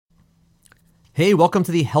Hey, welcome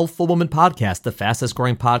to the Healthful Woman Podcast, the fastest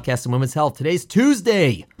growing podcast in women's health. Today's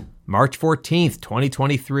Tuesday, March 14th,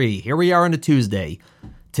 2023. Here we are on a Tuesday.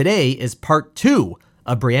 Today is part 2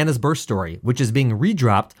 of Brianna's birth story, which is being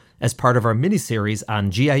redropped as part of our mini-series on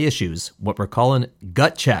GI issues, what we're calling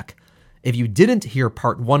Gut Check. If you didn't hear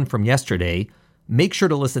part 1 from yesterday, make sure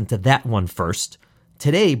to listen to that one first.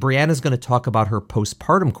 Today, Brianna's going to talk about her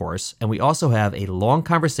postpartum course, and we also have a long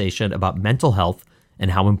conversation about mental health and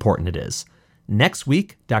how important it is. Next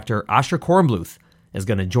week, Dr. Asher Kornbluth is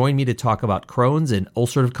going to join me to talk about Crohn's and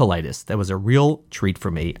ulcerative colitis. That was a real treat for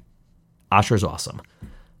me. Asher's awesome.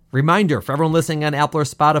 Reminder for everyone listening on Apple or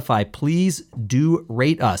Spotify, please do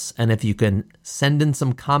rate us. And if you can send in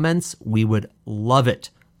some comments, we would love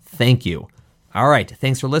it. Thank you. All right.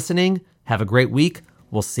 Thanks for listening. Have a great week.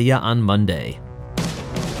 We'll see you on Monday.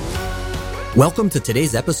 Welcome to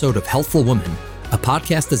today's episode of Healthful Woman, a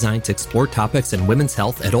podcast designed to explore topics in women's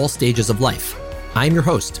health at all stages of life. I'm your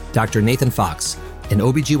host, Dr. Nathan Fox, an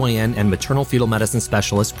OBGYN and maternal fetal medicine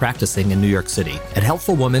specialist practicing in New York City. At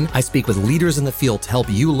Healthful Woman, I speak with leaders in the field to help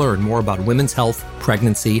you learn more about women's health,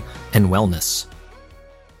 pregnancy, and wellness.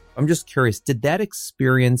 I'm just curious, did that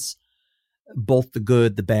experience, both the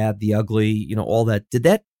good, the bad, the ugly, all that, did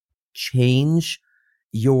that change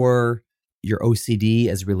your OCD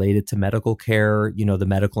as related to medical care, the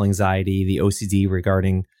medical anxiety, the OCD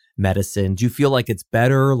regarding medicine? Do you feel like it's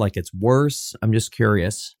better, like it's worse? I'm just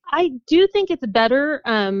curious. I do think it's better.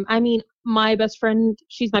 My best friend,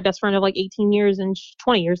 she's my best friend of like 18 years and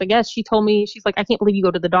 20 years, I guess. She told me, she's like, I can't believe you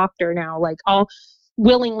go to the doctor now. Like, I'll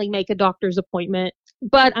willingly make a doctor's appointment.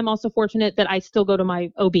 But I'm also fortunate that I still go to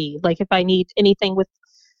my OB. Like, if I need anything with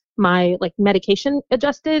my medication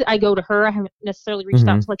adjusted, I go to her. I haven't necessarily reached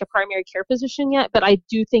out to a primary care physician yet, but I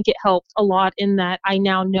do think it helped a lot in that I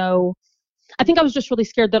now know. I think I was just really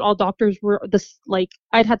scared that all doctors were this,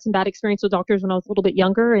 I'd had some bad experience with doctors when I was a little bit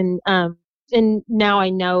younger. And now I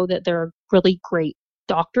know that there are really great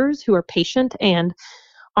doctors who are patient and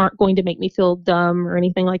aren't going to make me feel dumb or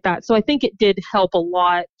anything like that. So I think it did help a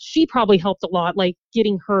lot. She probably helped a lot,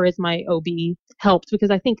 getting her as my OB helped,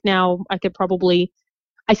 because I think now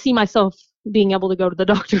I see myself being able to go to the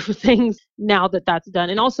doctor for things now that that's done.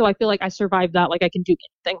 And also I feel like I survived that. I can do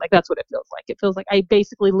anything. That's what it feels like. It feels like I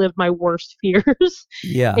basically lived my worst fears.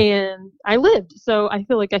 Yeah. And I lived. So I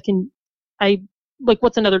feel like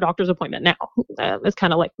what's another doctor's appointment now? That's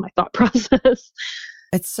kind of my thought process.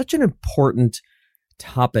 It's such an important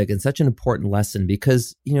topic and such an important lesson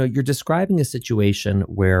because, you're describing a situation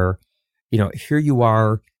where, here you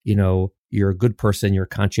are, you're a good person, you're a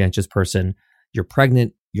conscientious person, you're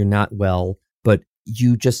pregnant, you're not well, but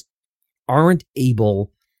you just aren't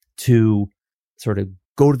able to sort of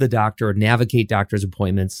go to the doctor or navigate doctor's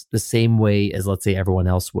appointments the same way as, let's say, everyone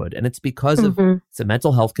else would. And it's because of it's a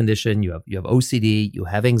mental health condition. You have OCD, you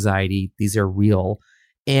have anxiety. These are real.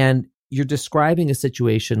 And you're describing a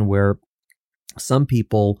situation where some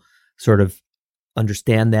people sort of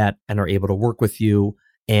understand that and are able to work with you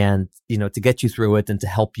and, to get you through it and to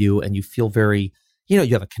help you. And you feel very, you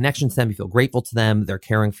have a connection to them, you feel grateful to them, they're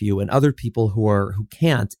caring for you, and other people who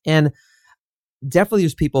can't. And definitely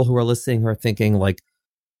there's people who are listening who are thinking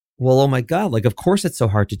well, oh my God, of course it's so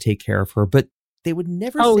hard to take care of her, but they would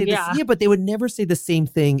never say this. Yeah, but they would never say the same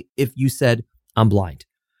thing if you said, I'm blind,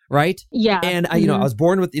 right? Yeah. And I was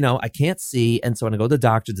born with, I can't see. And so when I go to the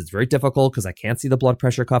doctors, it's very difficult because I can't see the blood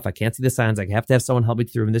pressure cuff. I can't see the signs. I have to have someone help me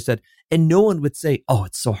through. And they said, and no one would say, oh,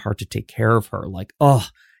 it's so hard to take care of her.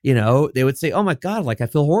 They would say, oh my God, I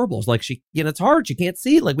feel horrible. It's she, it's hard. She can't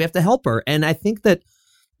see. We have to help her. And I think that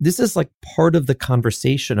this is part of the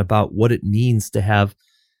conversation about what it means to have,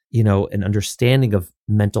 an understanding of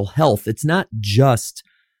mental health. It's not just,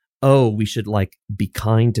 oh, we should be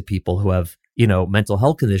kind to people who have, mental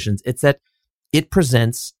health conditions. It's that it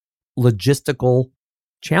presents logistical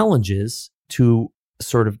challenges to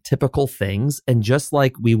sort of typical things. And just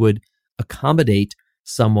like we would accommodate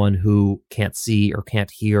someone who can't see or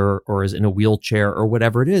can't hear or is in a wheelchair or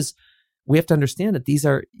whatever it is, we have to understand that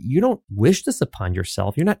you don't wish this upon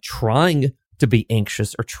yourself. You're not trying to be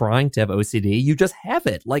anxious or trying to have OCD. You just have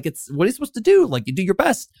it. It's what are you supposed to do? You do your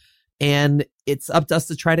best. And it's up to us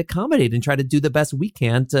to try to accommodate and try to do the best we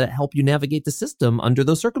can to help you navigate the system under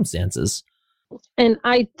those circumstances. And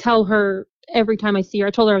I tell her every time I see her,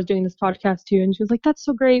 I told her I was doing this podcast too. And she was like, that's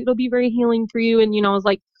so great. It'll be very healing for you. And, I was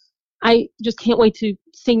like, I just can't wait to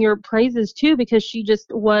sing your praises too, because she just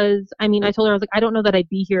was, I told her, I was like, I don't know that I'd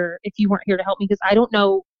be here if you weren't here to help me, because I don't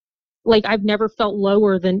know, I've never felt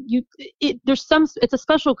lower than you. It's a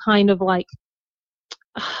special kind of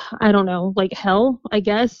I don't know, hell, I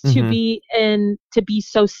guess, to be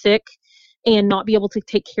so sick and not be able to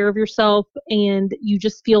take care of yourself. And you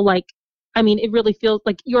just feel like, I mean, it really feels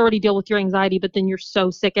like you already deal with your anxiety, but then you're so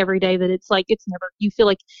sick every day that it's like, you feel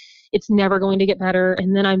like it's never going to get better.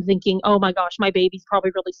 And then I'm thinking, oh my gosh, my baby's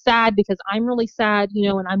probably really sad because I'm really sad,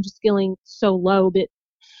 and I'm just feeling so low. But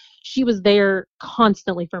she was there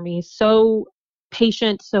constantly for me, so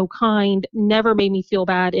patient, so kind, never made me feel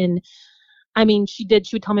bad. And I mean, she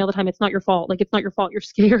would tell me all the time, it's not your fault. Like, it's not your fault. You're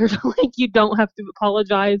scared. Like, you don't have to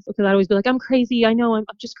apologize. Because I'd always be like, I'm crazy. I know I'm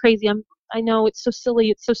just crazy. I know it's so silly.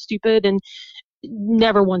 It's so stupid. And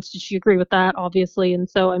never once did she agree with that, obviously. And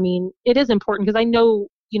so, I mean, it is important because I know,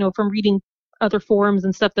 from reading other forums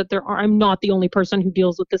and stuff that I'm not the only person who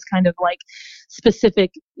deals with this kind of like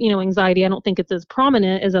specific, anxiety. I don't think it's as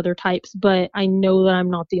prominent as other types, but I know that I'm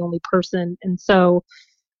not the only person. And so,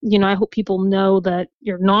 I hope people know that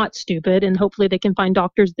you're not stupid, and hopefully they can find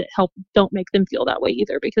doctors that don't make them feel that way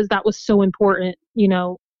either, because that was so important,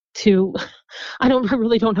 to, I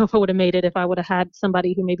really don't know if I would have made it if I would have had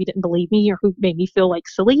somebody who maybe didn't believe me or who made me feel like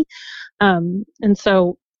silly. And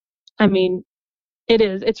so, I mean,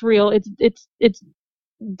 it's real. It's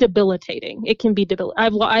debilitating. It can be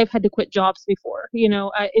debilitating. I've had to quit jobs before,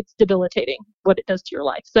 it's debilitating what it does to your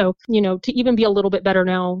life. So, to even be a little bit better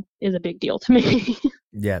now is a big deal to me.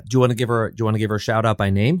 Yeah. Do you want to give her a shout out by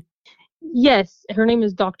name? Yes. Her name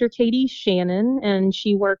is Dr. Katie Shannon, and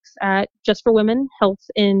she works at Just for Women Health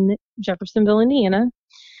in Jeffersonville, Indiana.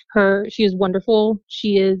 She is wonderful.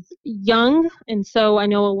 She is young. And so I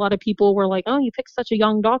know a lot of people were like, oh, you picked such a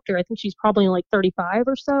young doctor. I think she's probably like 35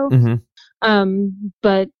 or so. Mm-hmm.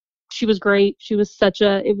 But she was great. It was such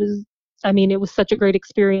a great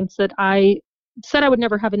experience that I said I would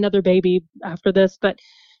never have another baby after this, but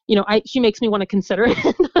she makes me want to consider it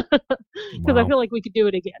because I feel like we could do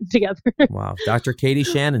it again together. Wow. Dr. Katie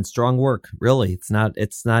Shannon, strong work. Really. It's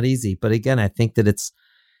not easy. But again, I think that it's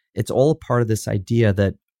all a part of this idea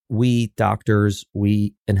that we doctors,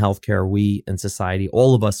 we in healthcare, we in society,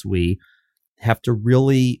 all of us, we have to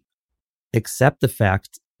really accept the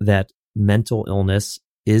fact that mental illness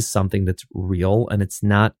is something that's real, and it's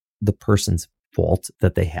not the person's fault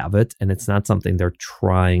that they have it, and it's not something they're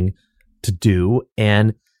trying to do.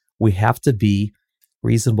 And we have to be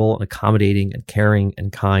reasonable and accommodating and caring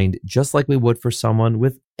and kind, just like we would for someone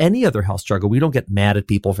with any other health struggle. We don't get mad at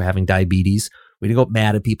people for having diabetes. We don't get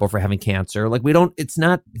mad at people for having cancer. Like, it's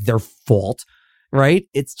not their fault, right?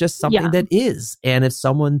 It's just something that is. And if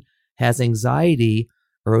someone has anxiety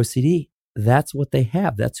or OCD, that's what they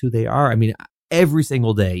have. That's who they are. I mean, every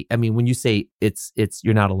single day. I mean, when you say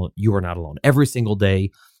you're not alone, you are not alone. Every single day,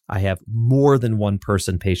 I have more than one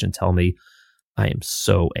patient tell me, I am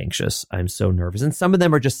so anxious. I'm so nervous. And some of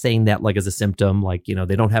them are just saying that like as a symptom, like,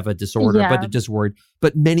 they don't have a disorder, but they're just worried.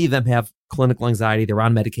 But many of them have clinical anxiety. They're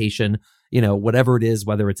on medication, whatever it is,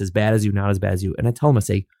 whether it's as bad as you, not as bad as you. And I tell them, I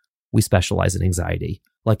say, we specialize in anxiety.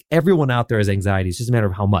 Like, everyone out there has anxiety. It's just a matter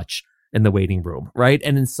of how much in the waiting room, right?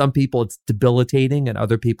 And in some people it's debilitating and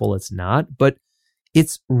other people it's not, but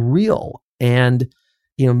it's real. And,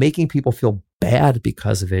 making people feel bad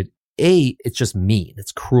because of it, A, it's just mean,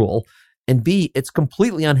 it's cruel. And B, it's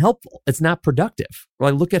completely unhelpful. It's not productive.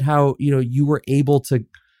 Like, look at how, you were able to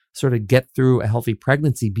sort of get through a healthy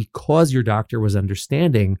pregnancy because your doctor was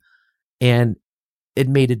understanding, and it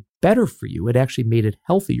made it better for you. It actually made it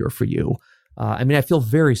healthier for you. I mean, I feel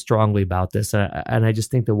very strongly about this. And I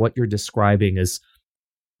just think that what you're describing is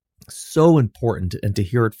so important, and to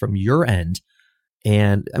hear it from your end.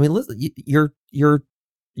 And I mean, listen, you're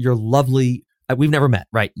lovely. We've never met,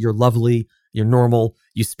 right? You're lovely. You're normal.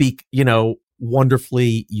 You speak,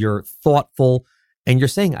 wonderfully. You're thoughtful. And you're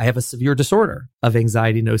saying, I have a severe disorder of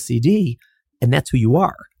anxiety and OCD. And that's who you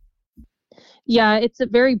are. Yeah, it's a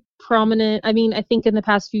very prominent. I mean, I think in the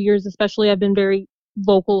past few years, especially, I've been very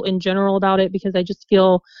vocal in general about it, because I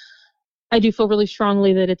do feel really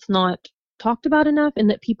strongly that it's not talked about enough, and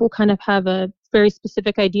that people kind of have a very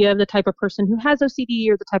specific idea of the type of person who has OCD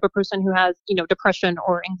or the type of person who has, depression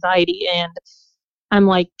or anxiety. And I'm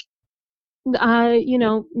like,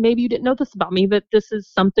 maybe you didn't know this about me, but this is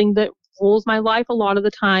something that rules my life a lot of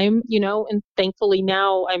the time, and thankfully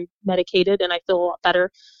now I'm medicated and I feel a lot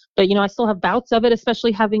better. But, I still have bouts of it,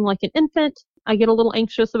 especially having like an infant. I get a little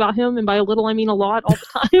anxious about him. And by a little, I mean a lot, all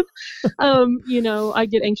the time. I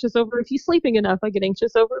get anxious over if he's sleeping enough. I get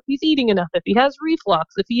anxious over if he's eating enough, if he has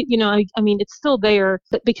reflux, if he, I mean, it's still there.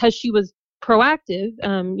 But because she was proactive,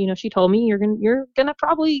 she told me, you're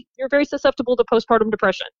very susceptible to postpartum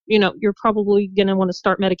depression. You're probably going to want to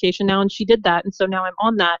start medication now. And she did that. And so now I'm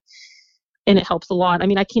on that, and it helps a lot. I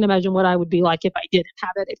mean, I can't imagine what I would be like if I didn't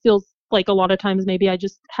have it. It feels like a lot of times maybe I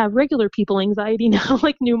just have regular people anxiety now,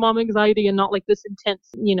 like new mom anxiety, and not like this intense,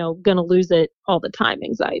 gonna lose it all the time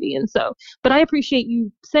anxiety. And so, but I appreciate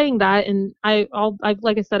you saying that. And I've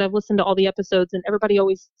like I said, I've listened to all the episodes, and everybody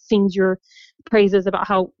always sings your praises about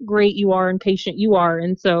how great you are and patient you are.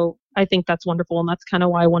 And so I think that's wonderful. And that's kind of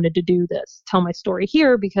why I wanted to do this, tell my story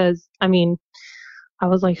here, because I mean, I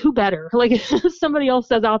was like, who better? Like if somebody else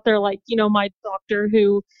says out there, like, my doctor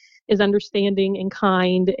who is understanding and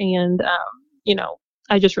kind. And,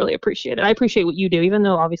 I just really appreciate it. I appreciate what you do, even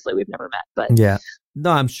though obviously we've never met, but yeah,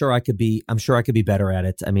 no, I'm sure I could be better at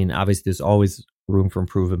it. I mean, obviously there's always room for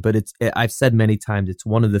improvement, but I've said many times, it's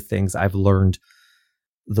one of the things I've learned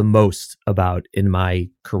the most about in my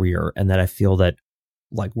career. And that I feel that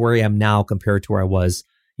like where I am now compared to where I was,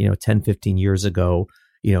 10, 15 years ago,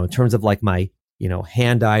 in terms of like my,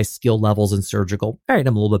 hand-eye skill levels in surgical, all right,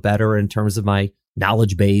 I'm a little bit better. In terms of my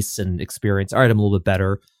knowledge base and experience, all right, I'm a little bit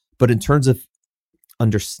better. But in terms of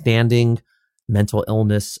understanding mental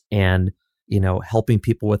illness and, helping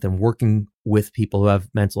people with and working with people who have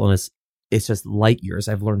mental illness, it's just light years.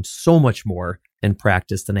 I've learned so much more in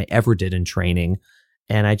practice than I ever did in training.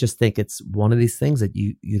 And I just think it's one of these things that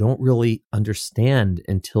you don't really understand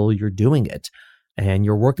until you're doing it and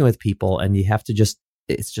you're working with people, and you have to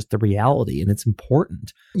it's just the reality, and it's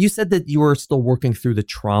important. You said that you were still working through the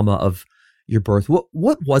trauma of your birth.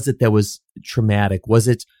 What was it that was traumatic? Was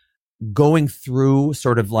it going through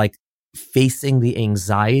sort of like facing the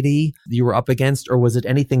anxiety you were up against, or was it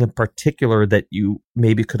anything in particular that you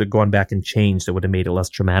maybe could have gone back and changed that would have made it less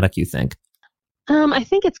traumatic, you think? I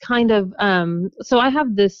think it's kind of, so I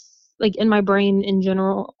have this, like in my brain in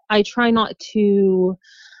general, I try not to,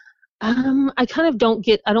 I kind of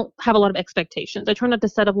I don't have a lot of expectations. I try not to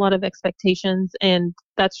set up a lot of expectations, and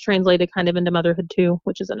that's translated kind of into motherhood too,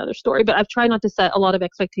 which is another story, but I've tried not to set a lot of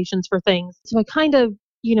expectations for things. So I kind of,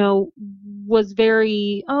 was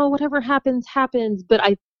very, oh, whatever happens, happens. But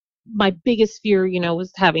my biggest fear,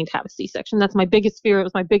 was having to have a C-section. That's my biggest fear. It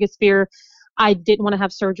was my biggest fear. I didn't want to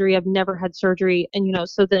have surgery. I've never had surgery. And,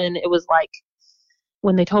 so then it was like,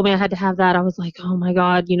 when they told me I had to have that, I was like, oh my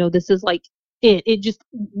God, this is like it just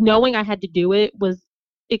knowing I had to do it was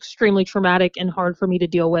extremely traumatic and hard for me to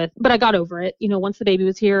deal with. But I got over it. Once the baby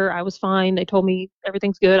was here, I was fine. They told me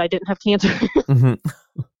everything's good. I didn't have cancer. Mm-hmm.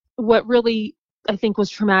 What really I think was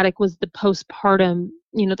traumatic was the postpartum,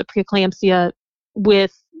 the preeclampsia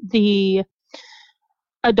with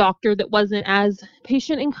a doctor that wasn't as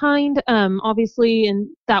patient and kind, obviously. And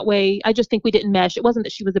that way, I just think we didn't mesh. It wasn't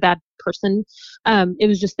that she was a bad person. It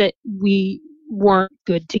was just that we weren't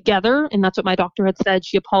good together. And that's what my doctor had said.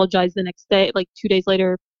 She apologized the next day, like 2 days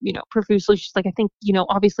later, profusely. She's like, I think,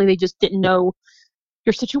 obviously they just didn't know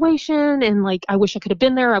your situation. And like, I wish I could have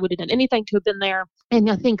been there. I would have done anything to have been there. And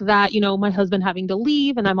I think that, my husband having to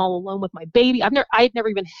leave and I'm all alone with my baby. I had never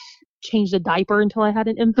even changed a diaper until I had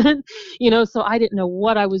an infant, so I didn't know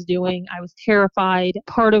what I was doing. I was terrified.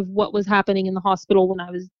 Part of what was happening in the hospital when I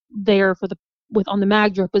was there on the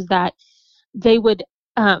mag drip was that they would,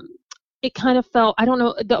 it kind of felt, I don't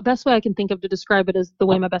know, the best way I can think of to describe it is the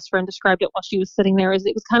way my best friend described it while she was sitting there, is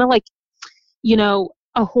it was kind of like,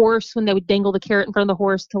 a horse when they would dangle the carrot in front of the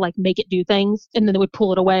horse to like make it do things, and then they would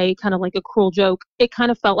pull it away, kind of like a cruel joke. It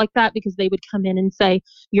kind of felt like that, because they would come in and say,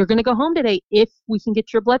 you're going to go home today if we can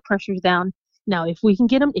get your blood pressures down. Now, if we can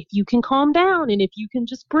get them, if you can calm down and if you can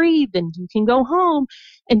just breathe, then you can go home.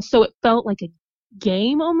 And so it felt like a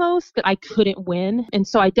game almost that I couldn't win. And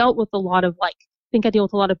so I dealt with a lot of I think I deal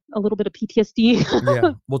with a little bit of PTSD.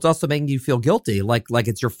 Yeah. Well, it's also making you feel guilty, like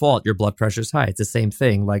it's your fault. Your blood pressure's high. It's the same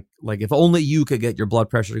thing. Like if only you could get your blood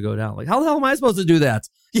pressure to go down. Like, how the hell am I supposed to do that?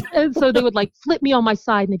 And so they would like flip me on my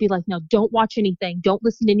side and they'd be like, no, don't watch anything. Don't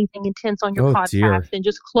listen to anything intense on your podcast, dear. and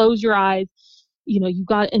just close your eyes.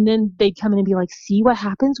 And then they'd come in and be like, see what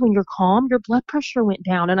happens when you're calm? Your blood pressure went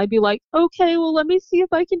down. And I'd be like, okay, well, let me see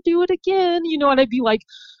if I can do it again. And I'd be like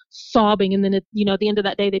sobbing. And then at the end of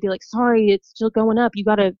that day, they'd be like, sorry, it's still going up. You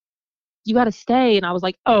gotta stay. And I was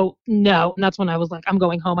like, oh no. And that's when I was like, I'm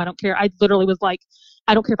going home. I don't care. I literally was like,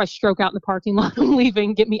 I don't care if I stroke out in the parking lot. I'm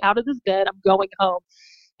leaving. Get me out of this bed. I'm going home.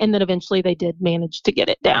 And then eventually they did manage to get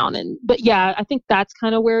it down. But yeah, I think that's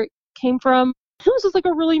kind of where it came from. It was just like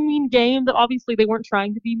a really mean game that obviously they weren't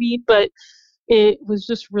trying to be mean, but it was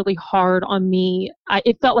just really hard on me.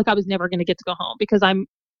 It felt like I was never going to get to go home, because I'm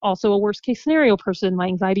also a worst case scenario person. My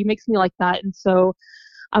anxiety makes me like that. And so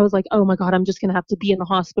I was like, oh my God, I'm just going to have to be in the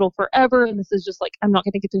hospital forever. And this is just like, I'm not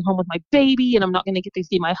going to get to go home with my baby, and I'm not going to get to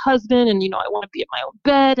see my husband. And, I want to be in my own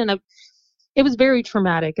bed. And it was very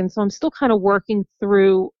traumatic. And so I'm still kind of working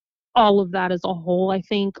through all of that as a whole. I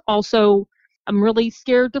think also I'm really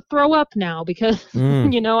scared to throw up now because,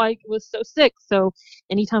 I was so sick. So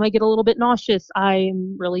anytime I get a little bit nauseous,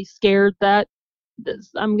 I'm really scared that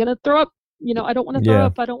I'm going to throw up. I don't want to throw Yeah.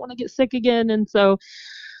 up. I don't want to get sick again. And so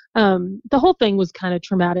the whole thing was kind of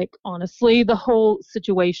traumatic, honestly, the whole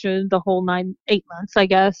situation, the whole 8 months, I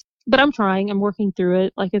guess. But I'm trying. I'm working through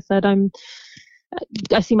it. Like I said,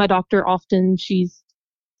 I see my doctor often. She's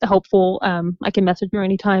helpful. I can message her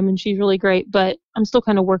anytime and she's really great, but I'm still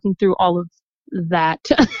kind of working through all of that,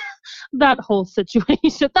 that whole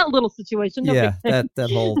situation, that little situation. No Yeah. big thing.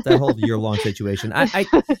 That whole year-long situation. I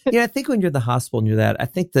think when you're in the hospital and you're that, I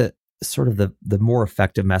think that sort of the more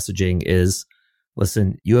effective messaging is,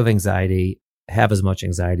 listen, you have anxiety, have as much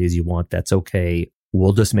anxiety as you want. That's okay.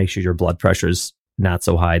 We'll just make sure your blood pressure's not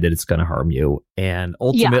so high that it's going to harm you. And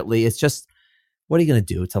ultimately it's just, what are you going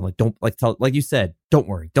to do? Tell them, like you said, don't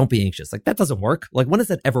worry, don't be anxious. Like, that doesn't work. Like, when has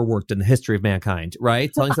that ever worked in the history of mankind,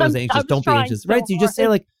 right? Telling someone's anxious, don't be anxious, right? So you just say,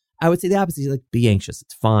 like, I would say the opposite. You're like, be anxious.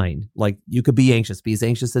 It's fine. Like, you could be anxious. Be as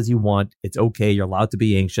anxious as you want. It's okay. You're allowed to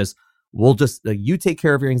be anxious. We'll just, you take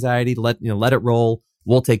care of your anxiety. Let it roll.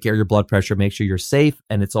 We'll take care of your blood pressure. Make sure you're safe.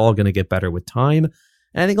 And it's all going to get better with time.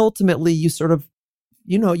 And I think ultimately you sort of,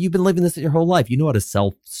 you've been living this your whole life. You know how to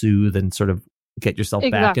self-soothe and sort of get yourself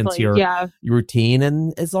back into your routine.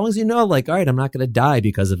 And as long as like, all right, I'm not going to die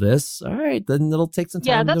because of this. All right, then it'll take some time.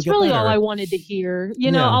 Yeah, that's really all I wanted to hear.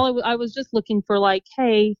 I was just looking for, like,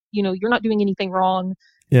 hey, you're not doing anything wrong.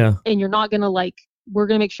 Yeah. And you're not going to, like, we're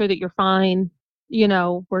going to make sure that you're fine.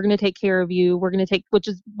 We're going to take care of you. We're going to which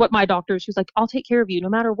is what my doctor, she was like, I'll take care of you no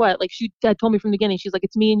matter what. Like, she had told me from the beginning, she's like,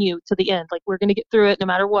 it's me and you to the end. Like, we're going to get through it no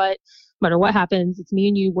matter what happens. It's me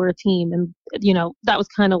and you. We're a team. And, that was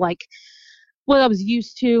kind of like what I was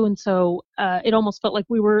used to. And so it almost felt like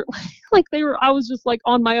we were I was just like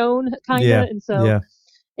on my own kind of. Yeah. And so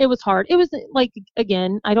it was hard. It was like,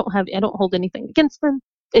 again, I don't hold anything against them.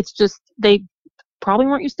 It's just, they probably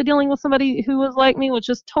weren't used to dealing with somebody who was like me, which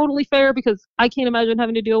is totally fair because I can't imagine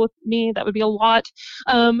having to deal with me. That would be a lot.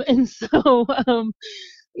 And so,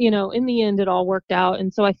 in the end, it all worked out.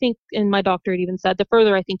 And so I think, and my doctor had even said, the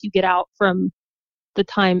further I think you get out from the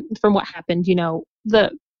time, from what happened,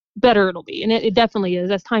 the better it'll be. And it definitely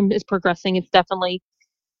is. As time is progressing, it's definitely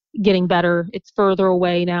getting better. It's further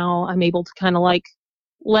away now. I'm able to kind of like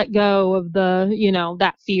let go of the,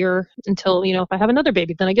 that fear until, if I have another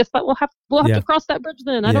baby, then I guess that we'll have to cross that bridge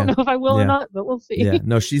then. I don't know if I will or not, but we'll see. Yeah.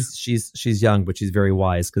 No, she's young, but she's very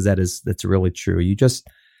wise, because that's really true. You just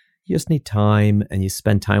need time, and you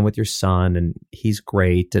spend time with your son, and he's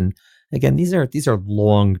great. And again, these are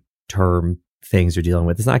long-term things you're dealing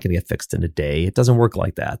with. It's not going to get fixed in a day. It doesn't work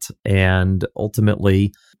like that. And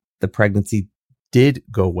ultimately, the pregnancy did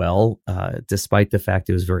go well, despite the fact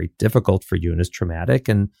it was very difficult for you and is traumatic.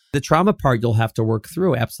 And the trauma part you'll have to work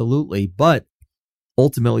through, absolutely. But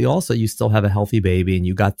ultimately, also, you still have a healthy baby, and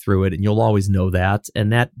you got through it, and you'll always know that.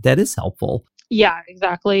 And that is helpful. Yeah,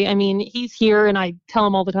 exactly. I mean, he's here, and I tell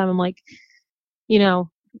him all the time, I'm like,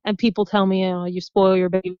 and people tell me, you spoil your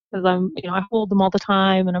baby, because I hold them all the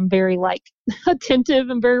time, and I'm very like attentive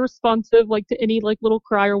and very responsive, like to any like little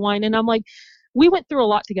cry or whine. And I'm like, we went through a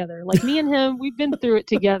lot together. Like, me and him, we've been through it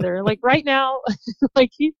together. Like, right now,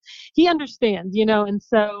 like he understands, and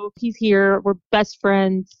so he's here. We're best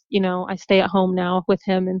friends. I stay at home now with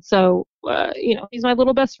him. And so, he's my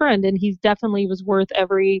little best friend, and he's definitely was worth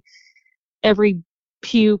every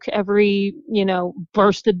puke, every,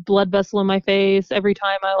 bursted blood vessel in my face, every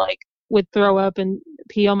time I like would throw up and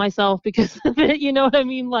pee on myself because of it. You know what I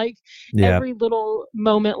mean? Like, every little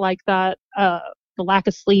moment like that, the lack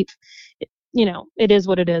of sleep, it is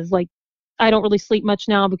what it is. Like, I don't really sleep much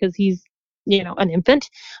now because he's, an infant.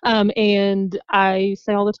 And I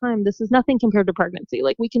say all the time, this is nothing compared to pregnancy.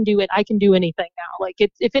 Like, we can do it. I can do anything now. Like,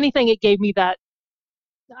 if anything, it gave me that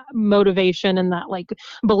motivation and that like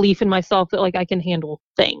belief in myself that like I can handle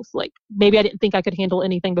things. Like, maybe I didn't think I could handle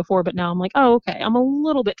anything before, but now I'm like, oh, okay, I'm a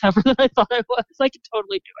little bit tougher than I thought I was. I could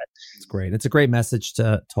totally do it. It's great. It's a great message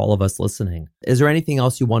to all of us listening. Is there anything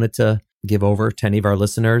else you wanted to give over to any of our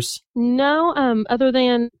listeners? No, other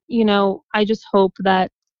than, I just hope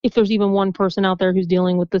that if there's even one person out there who's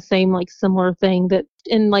dealing with the same, like, similar thing, that,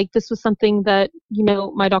 and like, this was something that,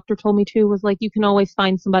 my doctor told me too, was like, you can always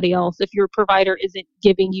find somebody else. If your provider isn't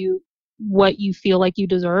giving you what you feel like you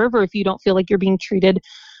deserve, or if you don't feel like you're being treated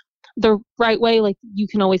the right way, like, you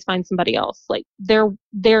can always find somebody else. Like, they're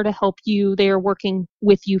there to help you. They are working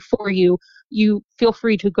with you, for you. You feel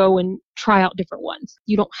free to go and try out different ones.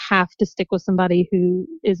 You don't have to stick with somebody who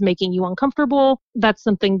is making you uncomfortable. That's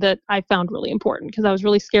something that I found really important, because I was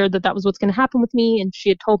really scared that was what's going to happen with me. And she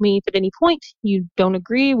had told me, if at any point you don't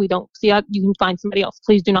agree, we don't see it, you can find somebody else.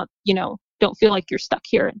 Please do not, don't feel like you're stuck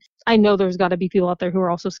here. And I know there's got to be people out there who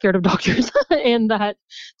are also scared of doctors and that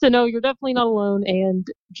to know you're definitely not alone, and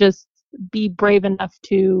just be brave enough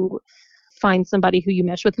to find somebody who you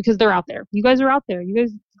mesh with, because they're out there. You guys are out there. You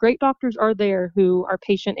guys, great doctors are there who are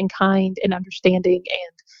patient and kind and understanding,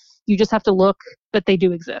 and you just have to look, but they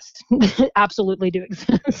do exist. Absolutely do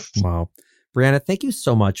exist. Wow. Brianna, thank you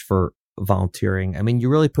so much for volunteering. I mean, you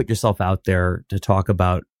really put yourself out there to talk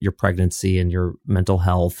about your pregnancy and your mental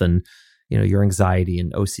health and, your anxiety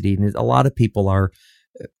and OCD. And a lot of people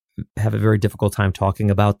have a very difficult time talking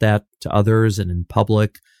about that to others and in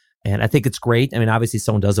public. And I think it's great. I mean, obviously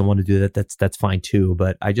someone doesn't want to do that. That's fine too.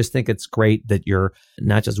 But I just think it's great that you're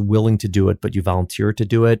not just willing to do it, but you volunteer to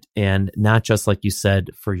do it. And not just, like you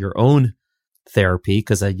said, for your own therapy,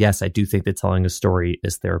 because yes, I do think that telling a story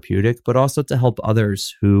is therapeutic, but also to help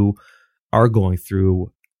others who are going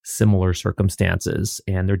through similar circumstances.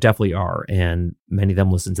 And there definitely are. And many of them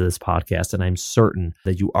listen to this podcast, and I'm certain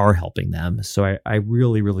that you are helping them. So I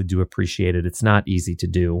really, really do appreciate it. It's not easy to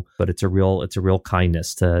do, but it's a real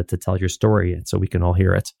kindness to tell your story, and so we can all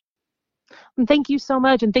hear it. And thank you so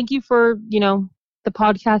much. And thank you for, the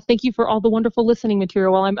podcast. Thank you for all the wonderful listening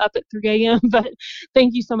material while I'm up at 3 a.m. But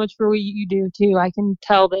thank you so much for what you do too. I can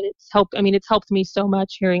tell that it's helped. I mean, it's helped me so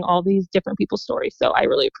much hearing all these different people's stories. So I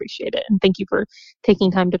really appreciate it. And thank you for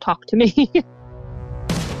taking time to talk to me.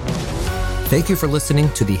 Thank you for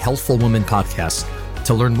listening to the Healthful Woman podcast.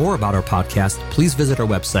 To learn more about our podcast, please visit our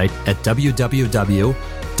website at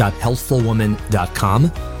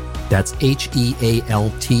www.healthfulwoman.com. That's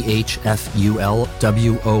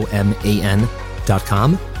HEALTHFULWOMAN.com.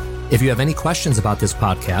 If you have any questions about this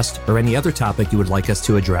podcast or any other topic you would like us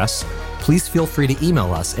to address, please feel free to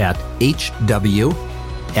email us at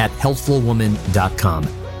hw@healthfulwoman.com.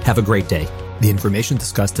 Have a great day. The information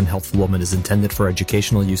discussed in Healthful Woman is intended for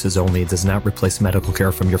educational uses only and does not replace medical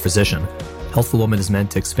care from your physician. Healthful Woman is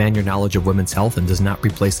meant to expand your knowledge of women's health and does not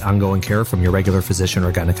replace ongoing care from your regular physician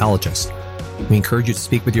or gynecologist. We encourage you to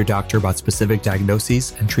speak with your doctor about specific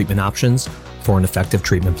diagnoses and treatment options for an effective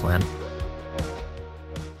treatment plan.